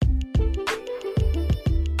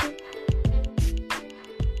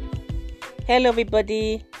Hello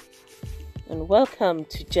everybody and welcome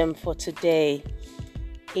to Gem for Today.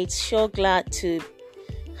 It's sure glad to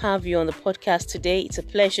have you on the podcast today. It's a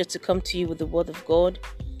pleasure to come to you with the Word of God.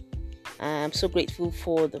 I'm so grateful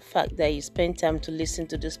for the fact that you spend time to listen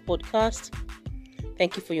to this podcast.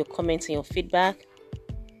 Thank you for your comments and your feedback.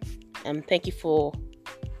 And thank you for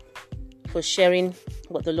sharing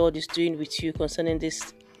what the Lord is doing with you concerning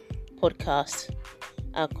this podcast.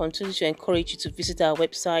 I'll continue to encourage you to visit our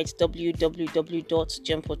website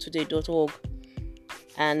www.gemfortoday.org,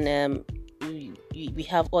 and we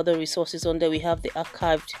have other resources on there. We have the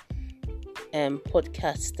archived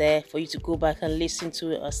podcasts there for you to go back and listen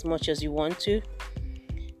to as much as you want to,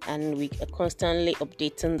 and we are constantly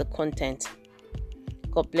updating the content.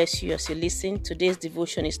 God bless you as you listen. Today's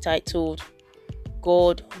devotion is titled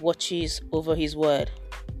God Watches Over His Word.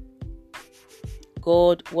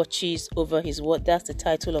 God watches over His word. That's the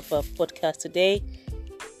title of our podcast today.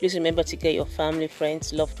 Please remember to get your family,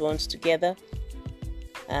 friends, loved ones together.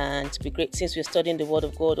 And it would be great, since we're studying the Word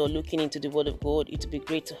of God or looking into the Word of God, it would be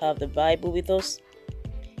great to have the Bible with us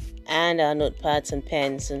and our notepads and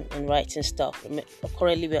pens and writing stuff.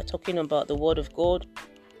 Currently, we are talking about the Word of God.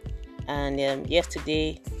 And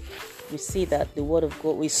yesterday, we saw that the Word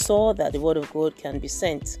of God can be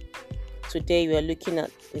sent. Today we are looking at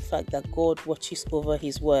the fact that God watches over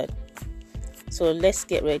His word. So let's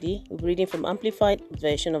get ready. We're reading from Amplified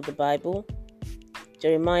version of the Bible,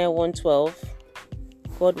 Jeremiah 1:12.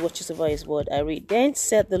 God watches over His word. I read, "Then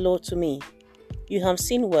said the Lord to me, you have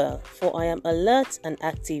seen well, for I am alert and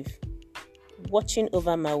active, watching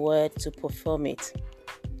over my word to perform it.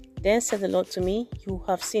 Then said the Lord to me, you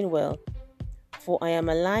have seen well, for I am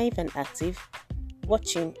alive and active,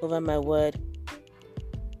 watching over my word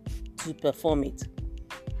to perform it."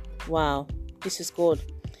 Wow, this is God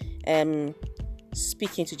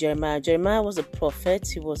speaking to Jeremiah. Jeremiah was a prophet.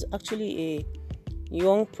 He was actually a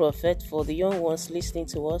young prophet. For the young ones listening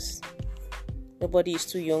to us, nobody is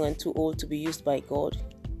too young and too old to be used by God.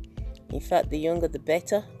 In fact, the younger the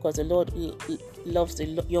better, because the Lord loves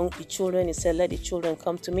the children. He said, "Let the children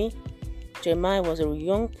come to me." Jeremiah was a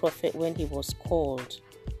young prophet when he was called.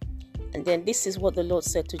 And then this is what the Lord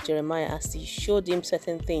said to Jeremiah as He showed him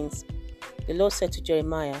certain things. The Lord said to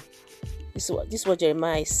Jeremiah, this is what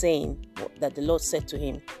Jeremiah is saying, that the Lord said to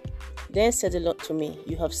him. "Then said the Lord to me,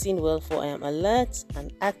 you have seen well, for I am alert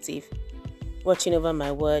and active, watching over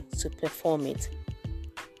my word to perform it."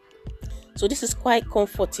 So this is quite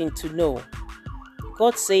comforting to know.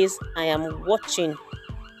 God says, I am watching,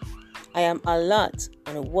 I am alert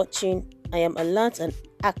and watching, I am alert and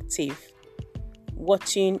active,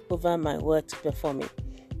 watching over my word to perform it.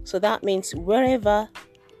 So that means wherever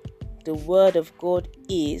the word of God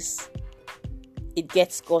is, it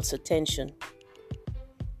gets God's attention.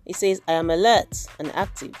 It says, I am alert and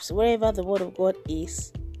active. So wherever the word of God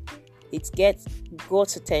is, it gets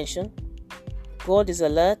God's attention. God is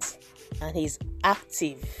alert and He's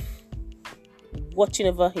active, watching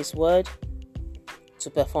over His word to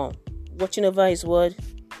perform, watching over His word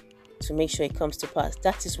to make sure it comes to pass.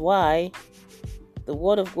 That is why the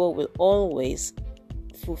word of God will always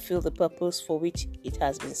fulfill the purpose for which it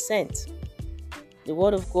has been sent. The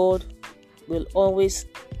word of God will always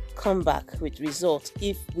come back with results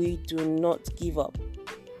if we do not give up.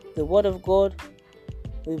 The word of God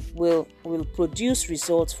will produce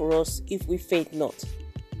results for us if we faint not,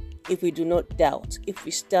 if we do not doubt, if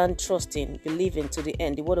we stand trusting, believing to the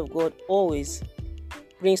end. The word of God always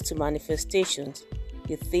brings to manifestations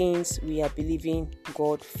the things we are believing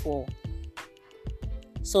God for.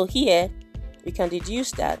 So here we can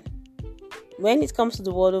deduce that when it comes to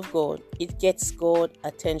the word of God, it gets God's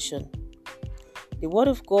attention. The word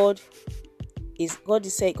of God is God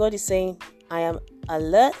is saying, I am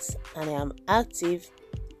alert and I am active,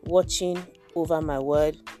 watching over my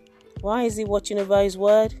word. Why is He watching over His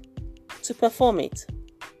word? To perform it.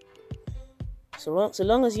 So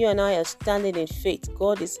long as you and I are standing in faith,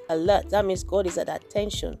 God is alert. That means God is at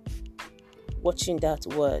attention, watching that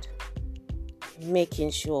word,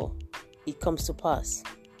 making sure it comes to pass.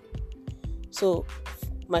 So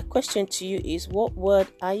my question to you is, what word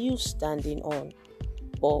are you standing on?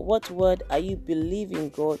 Or what word are you believing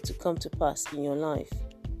God to come to pass in your life?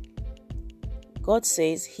 God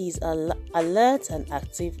says He's alert and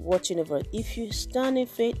active, watching over it. If you stand in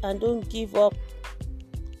faith and don't give up,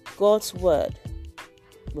 God's word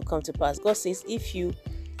will come to pass. God says, if you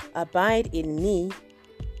abide in me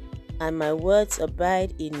and my words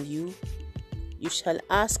abide in you, you shall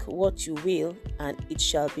ask what you will, and it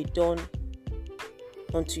shall be done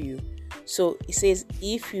unto you. So it says,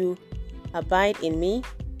 if you abide in me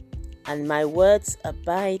and my words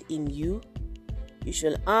abide in you, You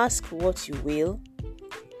shall ask what you will,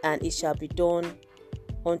 and it shall be done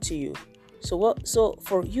unto you. So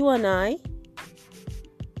for you and I,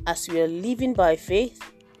 as we are living by faith,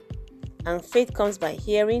 and faith comes by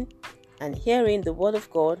hearing, and hearing the word of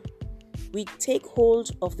God, we take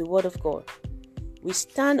hold of the word of God. We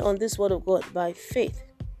stand on this word of God by faith,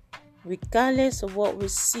 regardless of what we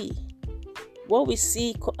see. What we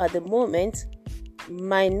see at the moment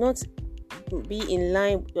might not be in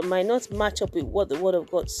line, might not match up with what the word of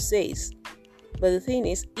God says. But the thing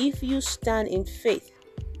is, if you stand in faith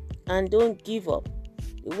and don't give up,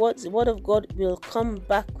 the word of God will come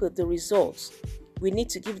back with the results. We need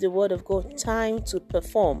to give the word of God time to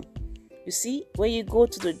perform. You see, when you go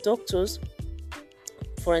to the doctors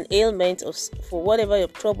for an ailment or for whatever your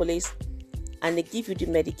trouble is, and they give you the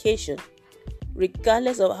medication,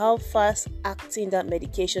 regardless of how fast acting that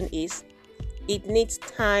medication is, it needs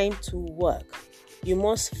time to work. You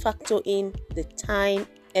must factor in the time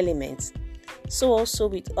element. So also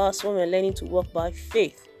with us when we're learning to walk by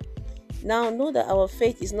faith. Now know that our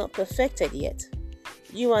faith is not perfected yet.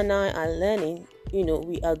 You and I are learning,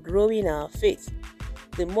 we are growing our faith.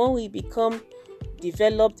 The more we become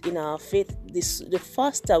developed in our faith, the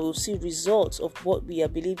faster we'll see results of what we are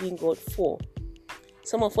believing God for.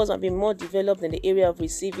 Some of us might be more developed in the area of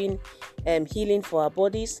receiving healing for our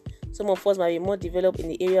bodies. Some of us might be more developed in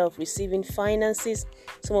the area of receiving finances.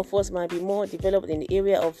 Some of us might be more developed in the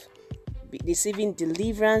area of receiving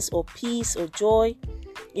deliverance or peace or joy,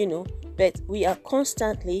 But we are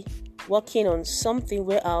constantly working on something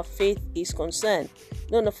where our faith is concerned.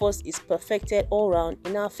 None of us is perfected all around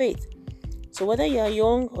in our faith. So whether you are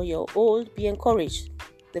young or you're old, be encouraged.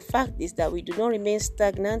 The fact is that we do not remain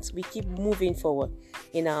stagnant. We keep moving forward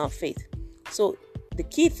in our faith. So the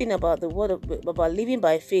key thing about about living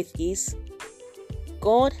by faith is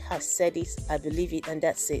God has said it, I believe it, and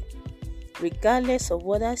that's it. Regardless of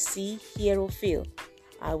what I see, hear, or feel,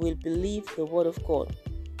 I will believe the word of God.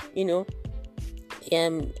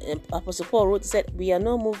 Apostle Paul said, I'm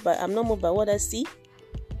not moved by what I see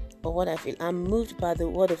or what I feel. I'm moved by the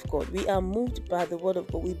word of God. We are moved by the word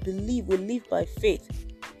of God. We believe, we live by faith.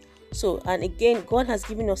 So, and again, God has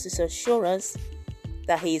given us this assurance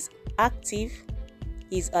that He is active,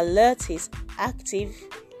 He's alert, He's active,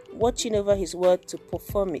 watching over His word to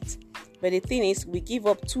perform it. But the thing is, we give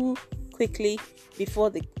up too quickly before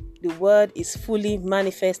the word is fully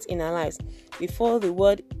manifest in our lives. Before the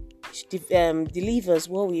word delivers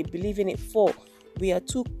what we believe in it for, we are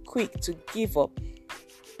too quick to give up.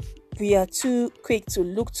 We are too quick to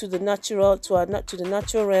look to the natural, to the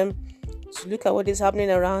natural realm, to look at what is happening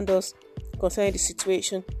around us concerning the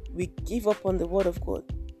situation. We give up on the word of God.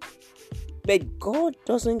 But God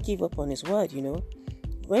doesn't give up on His word,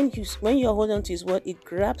 When you hold on to His word, it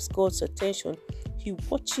grabs God's attention. He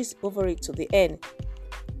watches over it to the end.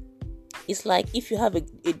 It's like if you have a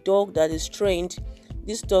dog that is trained.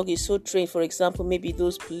 This dog is so trained, for example, maybe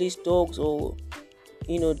those police dogs or,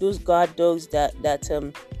 those guard dogs that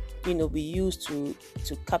we use to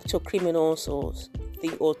capture criminals or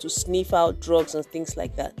to sniff out drugs and things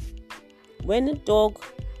like that. When a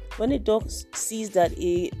dog sees that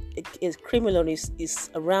a criminal is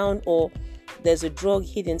around or there's a drug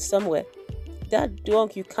hidden somewhere, that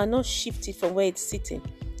dog, you cannot shift it from where it's sitting.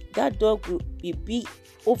 That dog will be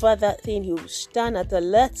over that thing. He will stand at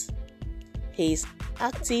alert. He is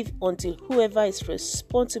active until whoever is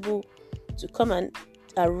responsible to come and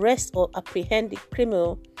arrest or apprehend the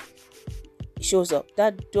criminal shows up.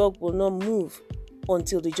 That dog will not move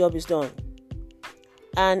until the job is done.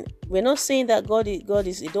 And we're not saying that God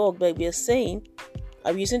is a dog, but we are saying,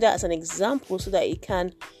 I'm using that as an example so that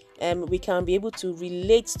we can be able to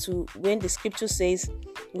relate to when the scripture says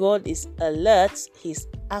God is alert, He's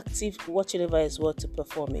active, watching over His word to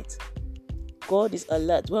perform it. God is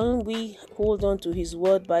alert. When we hold on to His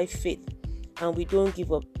word by faith and we don't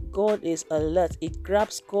give up, God is alert. It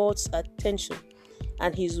grabs God's attention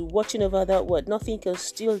and He's watching over that word. Nothing can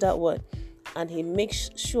steal that word, and He makes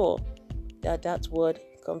sure that word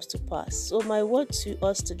comes to pass. So my word to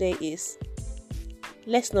us today is,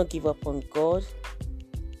 let's not give up on God.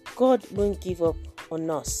 God won't give up on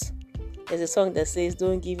us. There's a song that says,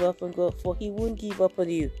 don't give up on God, for He won't give up on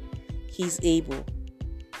you. He's able.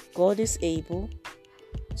 God is able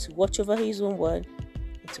to watch over His own word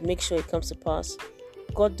and to make sure it comes to pass.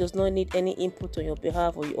 God does not need any input on your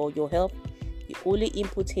behalf or your help. The only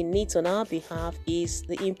input He needs on our behalf is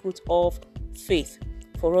the input of faith,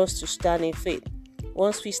 for us to stand in faith.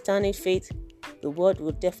 Once we stand in faith, the word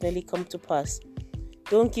will definitely come to pass.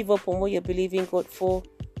 Don't give up on what you're believing God for.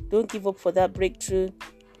 Don't give up for that breakthrough.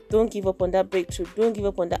 Don't give up on that breakthrough. Don't give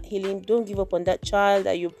up on that healing. Don't give up on that child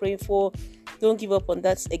that you're praying for. Don't give up on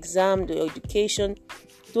that exam, your education.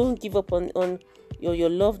 Don't give up on your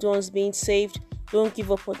loved ones being saved. Don't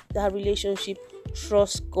give up on that relationship.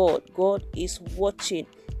 Trust God. God is watching.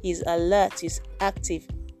 He's alert. He's active,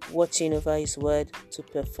 watching over His word to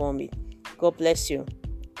perform it. God bless you.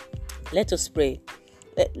 Let us pray.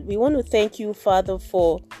 We want to thank you, Father,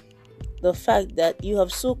 for the fact that you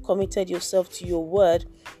have so committed yourself to your word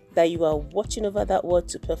that you are watching over that word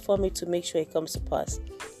to perform it, to make sure it comes to pass.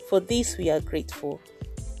 For this, we are grateful.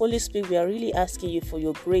 Holy Spirit, we are really asking you for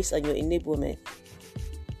your grace and your enablement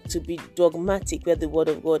to be dogmatic where the word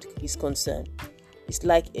of God is concerned. It's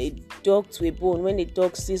like a dog to a bone. When a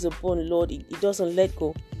dog sees a bone, Lord, it doesn't let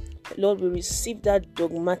go. Lord, we receive that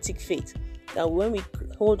dogmatic faith that when we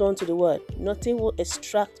hold on to the word, nothing will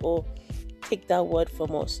extract or take that word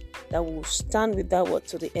from us, that we will stand with that word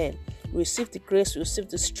to the end. We receive the grace, we receive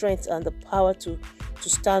the strength and the power to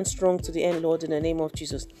stand strong to the end, Lord, in the name of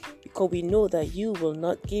Jesus, because we know that you will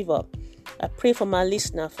not give up. I pray for my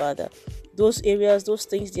listener, Father, those areas, those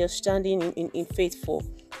things they are standing in faith for.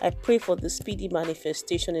 I pray for the speedy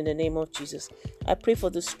manifestation in the name of Jesus. I pray for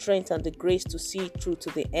the strength and the grace to see it through to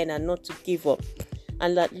the end and not to give up.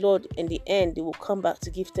 And that, Lord, in the end, they will come back to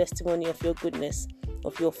give testimony of your goodness,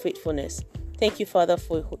 of your faithfulness. Thank you, Father,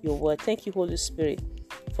 for your word. Thank you, Holy Spirit,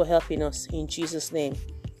 for helping us. In Jesus' name,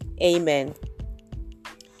 amen.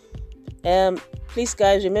 Please,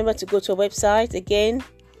 guys, remember to go to our website again,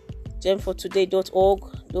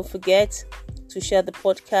 gemfortoday.org. Don't forget to share the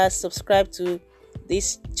podcast, subscribe to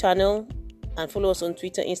this channel, and follow us on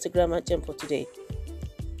Twitter, Instagram at gemfortoday.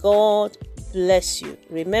 God bless you.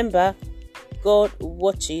 Remember, God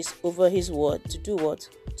watches over His word to do what?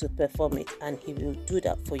 To perform it, and He will do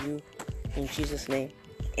that for you in Jesus' name.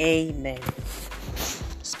 Amen.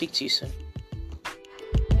 Speak to you soon.